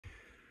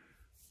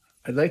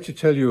I'd like to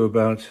tell you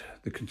about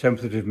the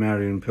Contemplative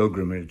Marian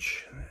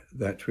Pilgrimage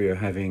that we are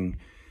having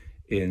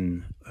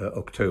in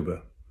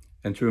October,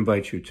 and to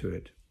invite you to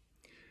it.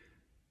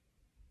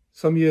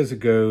 Some years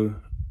ago,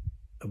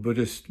 a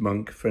Buddhist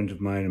monk, friend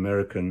of mine,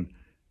 American,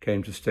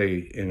 came to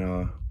stay in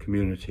our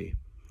community.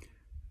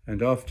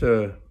 And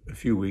after a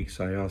few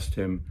weeks, I asked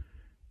him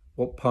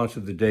what part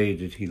of the day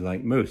did he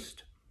like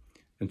most.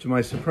 And to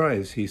my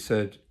surprise, he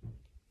said,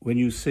 when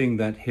you sing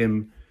that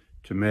hymn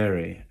to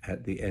Mary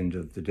at the end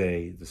of the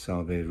day, the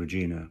Salve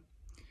Regina.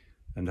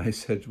 And I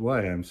said,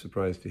 why? I'm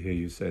surprised to hear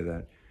you say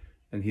that.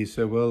 And he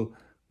said, well,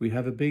 we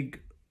have a big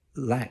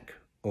lack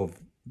of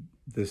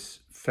this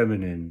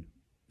feminine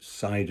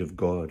side of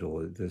God,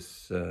 or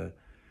this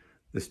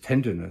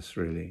tenderness,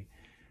 really,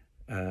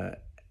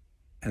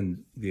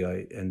 and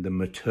the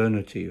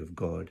maternity of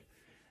God,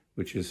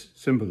 which is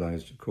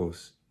symbolized, of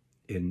course,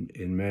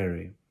 in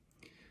Mary.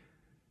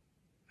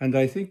 And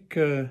I think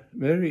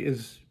Mary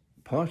is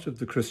part of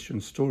the Christian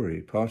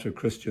story, part of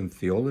Christian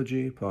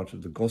theology, part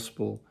of the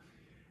gospel,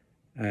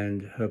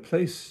 and her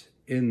place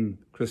in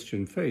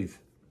Christian faith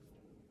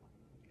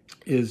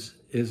is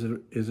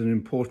an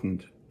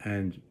important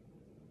and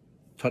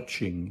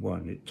touching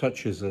one. It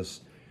touches us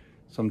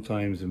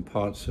sometimes in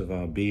parts of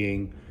our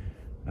being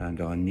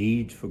and our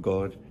need for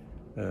God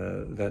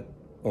that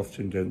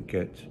often don't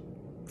get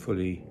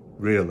fully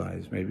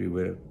realized. Maybe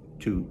we're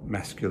too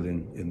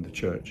masculine in the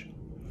church.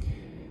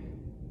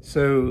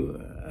 So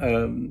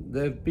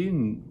there have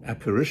been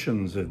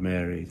apparitions of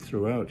Mary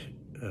throughout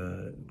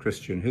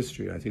Christian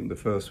history. I think the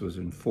first was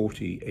in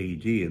 40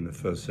 AD in the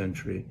first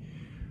century.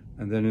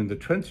 And then in the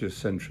 20th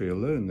century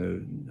alone, there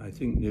were, I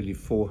think, nearly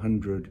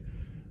 400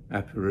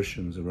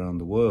 apparitions around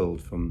the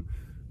world, from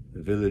a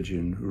village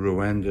in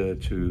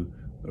Rwanda to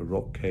a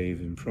rock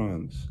cave in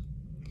France.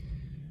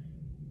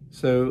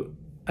 So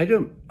I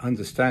don't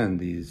understand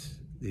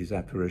these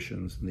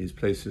apparitions, and these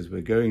places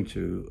we're going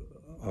to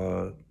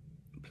are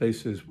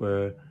places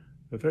where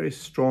a very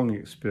strong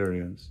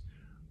experience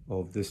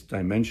of this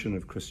dimension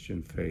of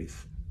Christian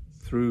faith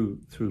through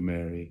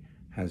Mary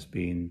has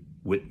been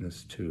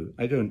witnessed to.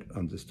 I don't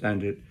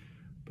understand it,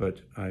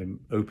 but I'm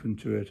open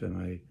to it,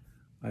 and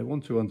I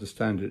want to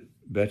understand it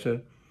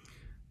better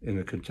in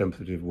a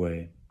contemplative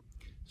way.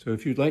 So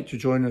if you'd like to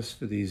join us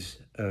for these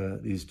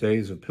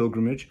days of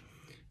pilgrimage,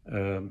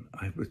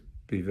 I would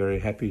be very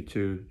happy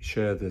to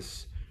share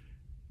this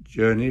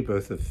journey,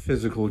 both a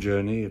physical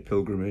journey, a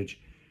pilgrimage,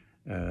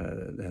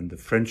 and the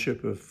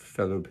friendship of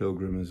fellow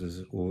pilgrims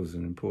is always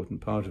an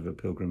important part of a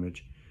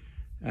pilgrimage,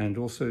 and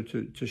also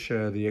to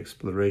share the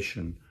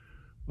exploration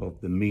of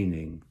the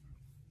meaning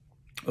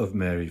of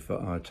Mary for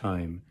our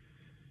time.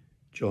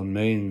 John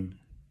Main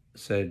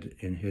said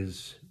in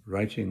his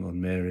writing on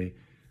Mary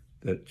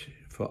that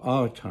for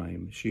our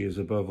time, she is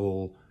above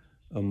all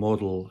a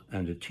model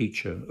and a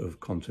teacher of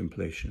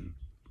contemplation.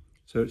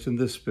 So it's in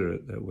this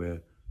spirit that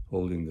we're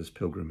holding this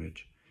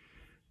pilgrimage.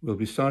 We'll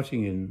be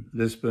starting in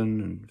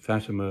Lisbon and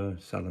Fatima,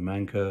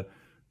 Salamanca,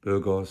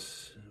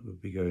 Burgos. We'll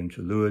be going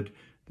to Lourdes.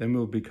 Then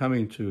we'll be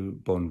coming to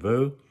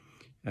Bonnevaux,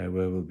 where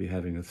we'll be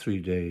having a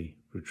 3-day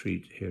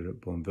retreat here at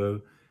Bonnevaux,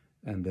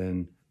 and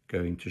then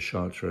going to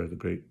Chartres, the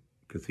great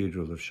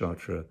cathedral of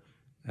Chartres,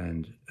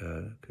 and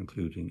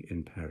concluding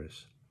in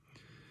Paris.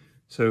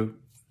 So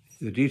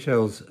the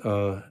details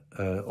are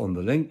on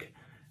the link,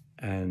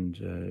 and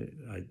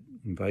I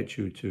invite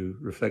you to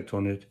reflect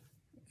on it,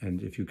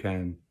 and if you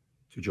can,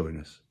 to join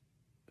us.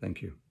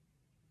 Thank you.